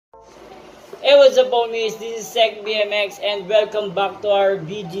Hey, what's up homies? This is secbmx and welcome back to our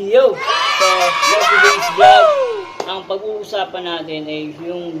video. So, for today's vlog, ang pag-uusapan natin ay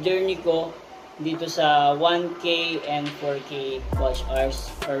yung journey ko dito sa 1K and 4K watch hours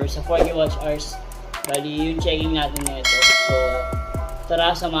or sa 4K watch hours. Bali, yung checking natin na ito. So,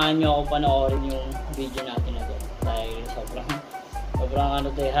 tara, samahan nyo ako panoorin yung video natin na ito. Dahil sobrang ano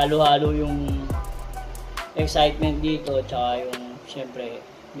to, halo-halo yung excitement dito, tsaka yung syempre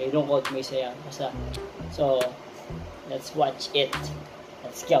may lungkot, may saya. So, let's watch it.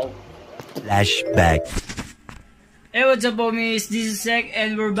 Let's go. Flashback. Hey, what's up homies? This is Sek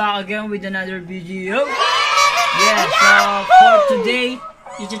and we're back again with another video. Yeah, so for today,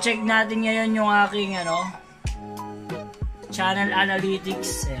 i-check natin ngayon yung aking channel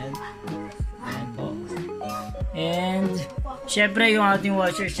analytics and syempre yung ating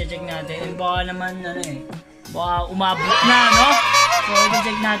watchers, i-check natin. And baka naman baka umabot na, no? So,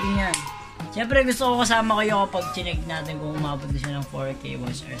 i-check natin yan. Siyempre, gusto ko kasama kayo kapag chinek natin kung umabot na siya ng 4K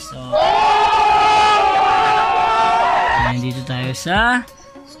watchers. So, nandito tayo sa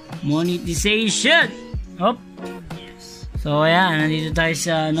monetization. Hop. So, ayan. Nandito tayo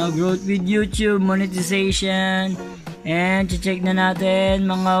sa growth with YouTube, monetization. And, check na natin,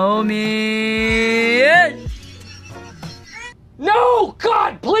 mga homies. No!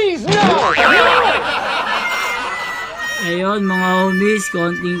 God, please, no! Ayun mga homies,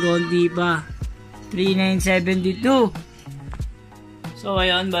 konting-konti pa. 3,972. So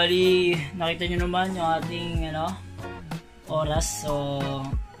ayun, bali nakita nyo naman yung ating oras. So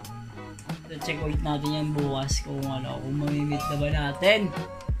check ulit natin yan bukas kung kung mamimit na ba natin.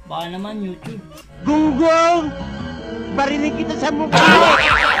 Baka naman YouTube. Gunggong! Barinig kita sa mukha!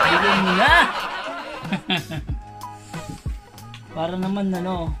 Bigyan mo na!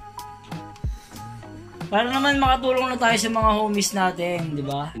 Para naman makatulong na tayo sa mga homies natin, di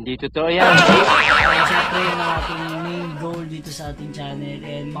ba? Hindi totoo yan. Siyempre yung ating main goal dito sa ating channel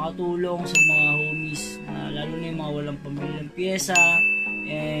and makatulong sa mga homies, lalo na yung mga walang pambilang pyesa.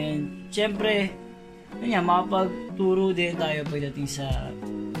 And siyempre, makapagturo din tayo pagdating sa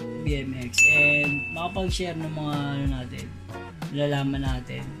BMX and makapag-share ng mga natin, lalaman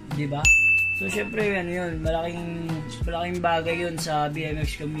natin, di ba? So siyempre yun, malaking bagay yun sa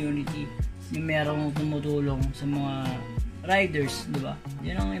BMX community. Yung merong tumutulong sa mga riders, di ba?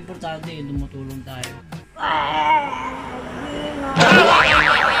 Yan ang importante, tumutulong tayo.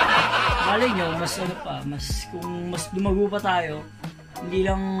 Malay nyo, kung mas lumago pa tayo, hindi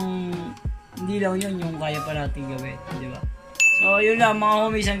lang yun yung kaya pa natin gawin, di ba? So, yun lang mga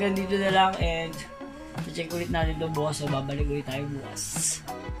homies, hanggang dito na lang and check ulit natin ito bukas, so babalik ulit tayo bukas.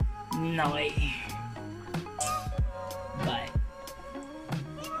 Okay. Bye.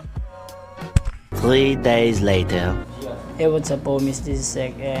 3 days later. Hey, what's up homies? This is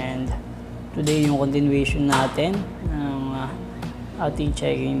Sek and today yung continuation natin ng ating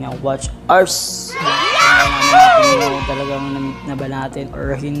checking ng watch hours. Natin talagang na-meet na ba natin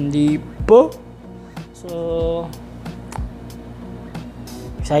or hindi po. So,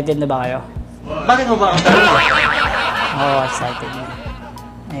 excited na ba kayo? Bakit mo ba ang tanong? Excited na.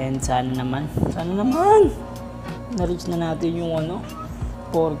 And sana naman na-reach na natin yung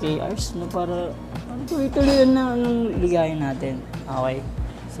 4K hours para tuloy-tuloy na anong ligayan natin. Okay.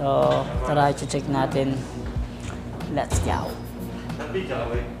 So, tara, check natin. Let's go.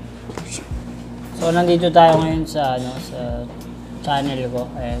 So, nandito tayo ngayon sa sa channel ko,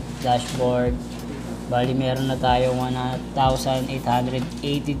 dashboard. Bali, meron na tayo 1,883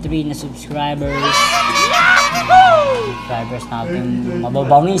 na subscribers. Subscribers natin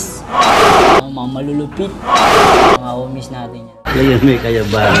mababangis. Mga malulupit. Mga homies natin yan. Ngayon may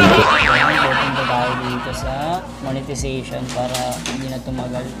kayabangan ko. Punta tayo dito sa monetization para hindi na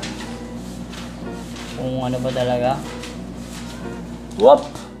tumagal. Kung ano ba talaga. Whoop!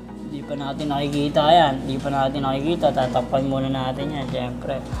 Hindi pa natin nakikita yan. Hindi pa natin nakikita. Tatakpan muna natin yan,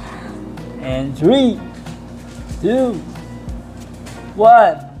 syempre. And 3, 2, 1.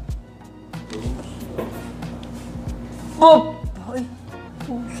 Boop! Ay,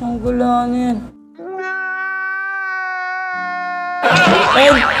 pusang gulaan yan.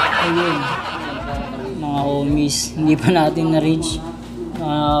 And, ayun, mga homies, hindi pa natin na-reach.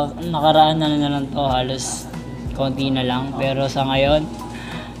 Nakaraan na lang to, halos konti na lang. Pero sa ngayon,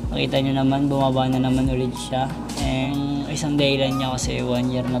 makita nyo naman, bumaba na naman ulit siya. And isang dahilan niya kasi 1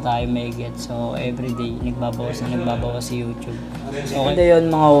 year na tayo may get. So, everyday, nagbabawas si YouTube. So, okay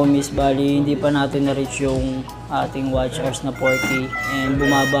yun mga homies, bali, hindi pa natin na-reach yung ating watch hours na 4K. And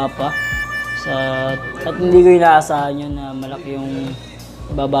bumaba pa. At hindi ko inaasahan yun na malaki yung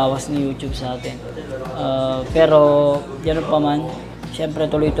babawas ni YouTube sa atin. Pero gano'n pa man, syempre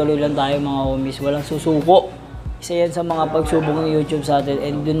tuloy-tuloy lang tayo mga homies, walang susuko. Isa yan sa mga pagsubok ng YouTube sa atin,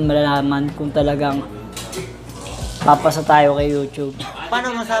 and dun malalaman kung talagang papasa tayo kay YouTube.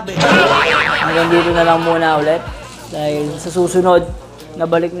 Paano masabi? Hanggang dito na lang muna ulit, dahil sa susunod na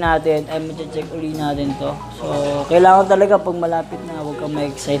balik natin ay check uli natin to. So kailangan talaga pag malapit na, huwag kang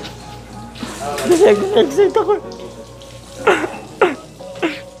ma-excite. Kasi excited ako.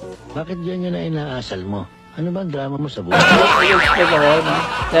 Bakit ganyan na inaasal mo? Ano ba ang drama mo sa buhay? Expect ako, no?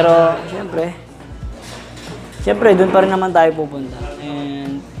 Pero siyempre doon pa rin naman tayo pupunta.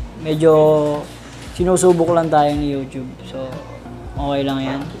 And medyo sinusubok lang tayo ni YouTube. So okay lang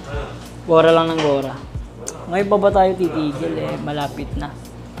yan. Gora lang ng gora. Ngayon pa ba tayo titigil eh? Malapit na.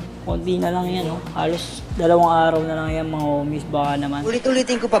 Konti na lang yan, no? Halos 2 araw na lang yan mga homies. Baka naman.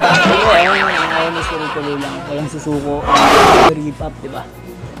 Ulit-ulitin ko pa ba? Ayun, homies, tuloy-tuloy lang. Walang susuko. Rip up, diba?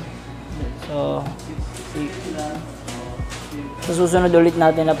 So, sa susunod ulit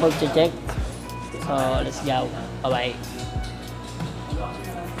natin na pag-check. So, let's go. Bye-bye.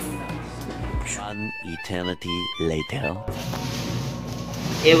 One eternity later.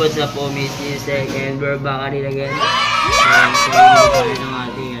 Hey, what's up po, Miss Nisek, and we're back again. And so, tayo ng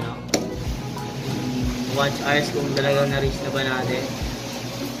ating, watch hours kung talagang na-reach na ba natin.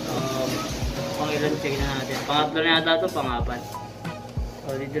 Pang-ilan check na natin. Pangatlo na yata ito, pang-apat.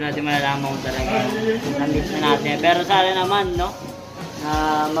 So, dito natin malalaman kung talagang na-reach na natin. Pero sana naman, no,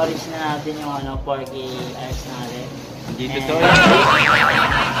 na ma-reach na natin yung 4K hours natin. Hindi totoo.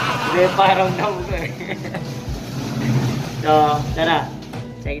 Hindi, parang daw ko eh. So, tara.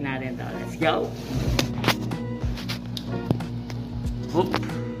 Check natin to. Let's go. Whoop.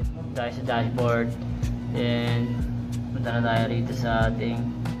 Tayo sa dashboard. Then, punta na tayo rito sa ating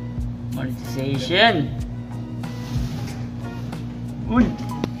monetization. Uy!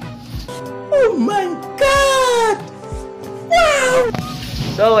 Oh my God! Wow!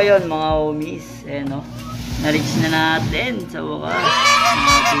 So, ayun mga homies. No? Na-reach na natin sa wakas.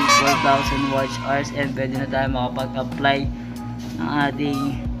 Ating 4,000 watch hours, and pwede na tayo makapag-apply ng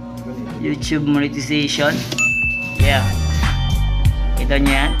ating YouTube monetization. Yeah. Kita nyo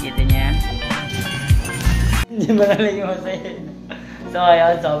yan? Kita nyo yan? Hindi ba nalang yung masaya? So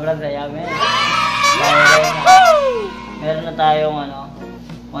ayun, sobrang saya men. Meron na tayong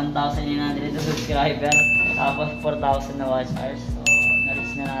 1,900 subscriber. Tapos 4,000 na watch hours. So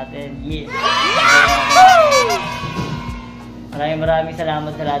na-reach na natin. Yeah. Maraming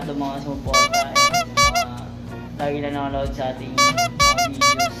salamat sa lahat ng mga sumuporta. Lagi na nanonood sa ating mga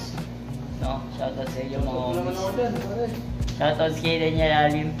videos. No? Shoutout sa inyo mga homies. Shoutout kay Daniel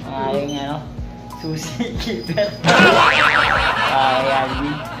Alim, ang aking susi keeper. Kay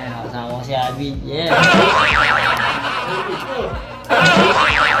Alvin. Kasama ko si Alvin. Yeah!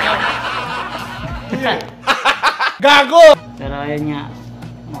 Gago! Pero ayun nga,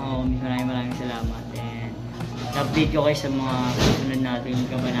 mga homies, maraming salamat. And update ko kayo sa mga susunod nating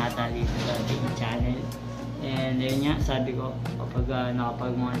kabanata dito sa ating channel. And ayun nga, sabi ko, kapag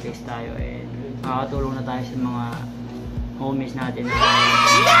nakapag-monetize tayo, and makakatulong na tayo sa mga homies natin na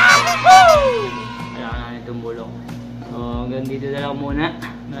kailangan natin tumulong. So hanggang dito na lang muna.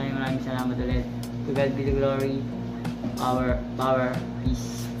 Maraming salamat ulit. To God be the glory, power,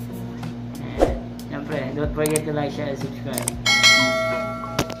 peace. And syempre, don't forget to like, share, and subscribe.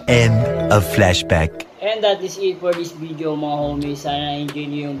 End of flashback. And that is it for this video mga homies. Sana na-enjoy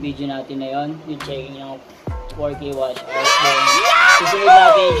nyo yung video natin na yun. Yung checking yung 4K watch hours. Susunod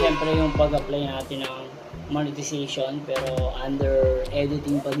natin syempre yung pag-apply natin ng monetization, pero under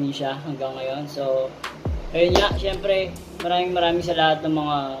editing pa din siya hanggang ngayon. So ayun nga, syempre maraming sa lahat ng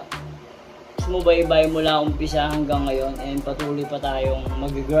mga sumubaybay mula umpisa hanggang ngayon, and patuloy pa tayong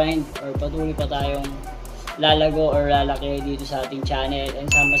mag-grind, or patuloy pa tayong lalago or lalaki dito sa ating channel,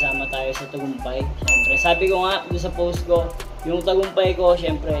 and sama-sama tayo sa tagumpay. Syempre sabi ko nga doon sa post ko, yung tagumpay ko,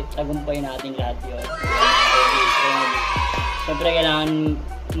 syempre tagumpay natin lahat yun. Syempre kailangan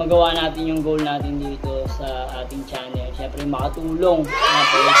magawa natin yung goal natin dito sa ating channel. Syempre makatulong.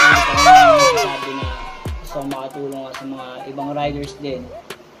 Sabi na gusto makatulong sa mga ibang riders din.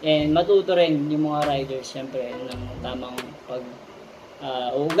 And matuto rin yung mga riders syempre ng tamang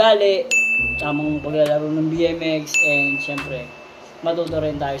ugali, tamang paglalaro ng BMX, and syempre matuto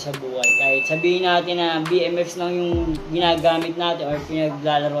rin tayo sa buhay. Kahit sabihin natin na BMX lang yung ginagamit natin or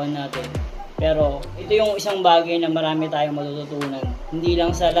pinaglalaroan natin, pero ito yung isang bagay na marami tayong matututunan. Hindi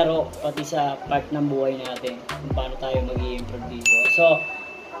lang sa laro, pati sa part ng buhay natin kung paano tayo mag-i-improve dito. So,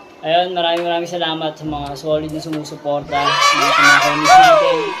 ayun, maraming salamat sa mga solid na sumusuporta, sa mga homies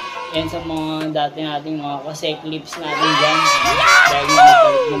natin, and sa mga dati nating mga ka-clips natin dyan. Dahil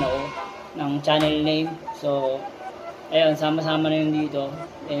nagpalit din ako ng channel name. So, ayun, sama-sama na yun dito.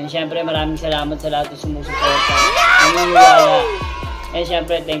 And syempre maraming salamat sa lahat ng sumusuporta, naniniwala. And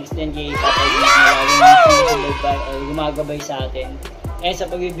syempre thanks din kay Papa G na laging gumagabay sa atin. And sa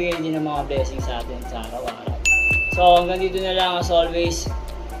pagbibigay din ng mga blessings sa atin sa araw-araw. So hanggang dito na lang as always.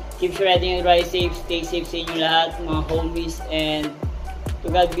 Keep shredding and ride safe. Stay safe sa inyo lahat, mga homies. And to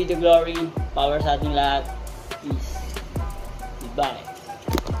God be the glory. Power sa ating lahat. Peace. Goodbye.